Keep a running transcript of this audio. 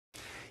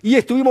Y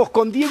estuvimos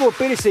con Diego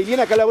Pérez e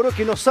Ileana Calabró,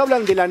 que nos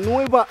hablan de la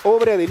nueva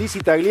obra de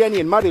Lizzy Tagliani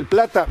en Mar del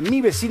Plata, Mi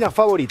vecina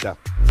favorita.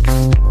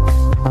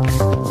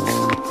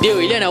 Diego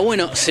y Ileana,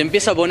 bueno, se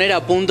empieza a poner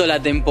a punto la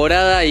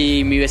temporada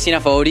y Mi vecina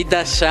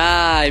favorita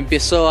ya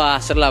empezó a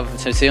hacer la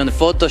sesión de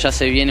fotos, ya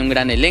se viene un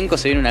gran elenco,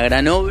 se viene una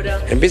gran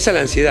obra. Empieza la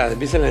ansiedad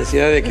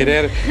de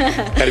querer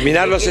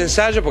terminar los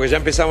ensayos, porque ya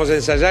empezamos a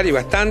ensayar y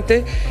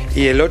bastante,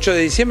 y el 8 de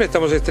diciembre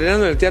estamos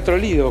estrenando en el Teatro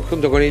Lido,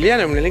 junto con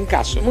Ileana, un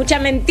elencazo. Mucha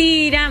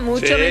mentira,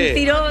 mucho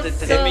mentiroso. Te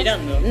estás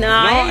mirando.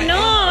 No, él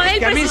no. Él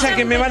que a mí es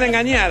que me van a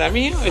engañar, a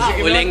mí.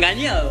 O el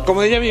engañado.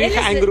 Como diría mi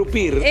vieja, a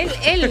engrupir.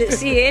 Él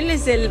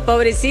es el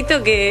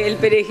pobrecito, el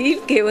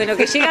perejil, que bueno,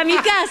 que llega a mi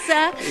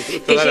casa,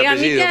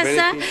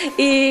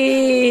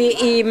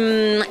 y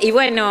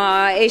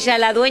bueno, ella,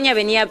 la dueña,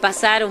 venía a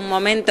pasar un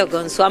momento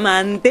con su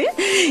amante,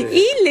 sí,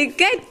 y le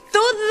cae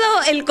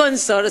todo el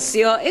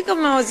consorcio. Es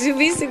como si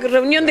hubiese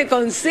reunión de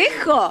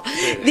consejo.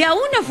 De a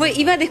uno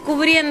iba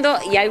descubriendo,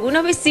 y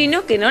algunos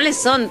vecinos que no le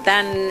son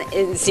tan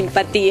en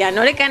simpatía,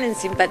 no le caen en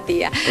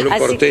simpatía. Con un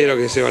portero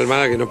que se va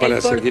Almada, que no para de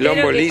hacer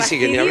quilombo, Lizzy,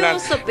 que ni hablar.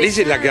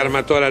 Lizzy es la que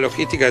arma toda la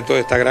logística de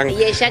toda esta gran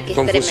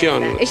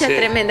confusión. Ella es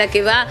tremenda,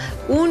 que va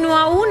uno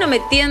a uno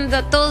metiendo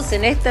a todos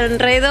en este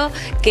enredo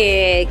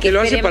que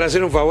lo hace para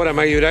hacer un favor a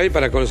Maggie Bray,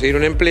 para conseguir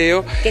un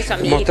empleo,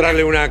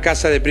 mostrarle una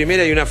casa de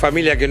primera y una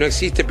familia que no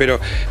existe, pero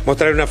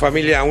mostrarle una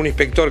familia a un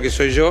inspector que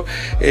soy yo,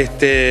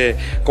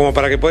 como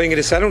para que pueda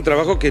ingresar a un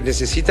trabajo que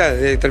necesita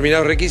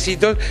determinados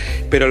requisitos,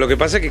 pero lo que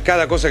pasa es que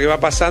cada cosa que va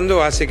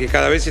pasando hace que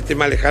cada vez esté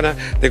más lejana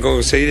de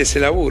conseguir ese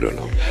laburo,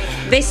 ¿no?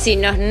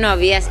 Vecinos,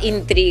 novias,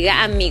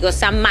 intriga,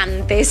 amigos,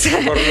 amantes.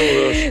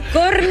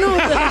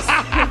 Cornudas.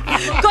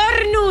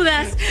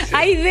 Sí.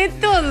 Hay de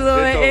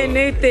todo, en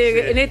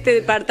este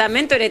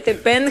departamento, en este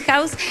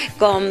penthouse,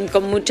 con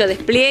mucho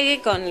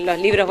despliegue, con los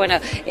libros, bueno,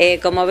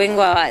 como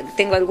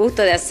tengo el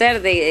gusto de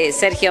hacer de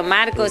Sergio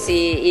Marcos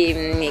y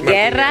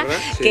Guerra,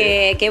 sí,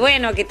 que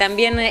bueno, que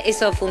también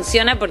eso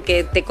funciona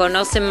porque te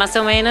conocen más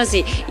o menos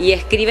y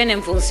escriben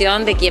en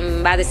función de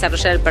quién va a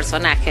desarrollar el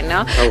personaje,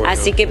 ¿no? Bueno,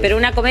 así que, pero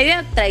una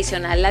comedia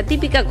tradicional, la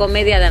típica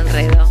comedia de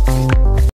enredo.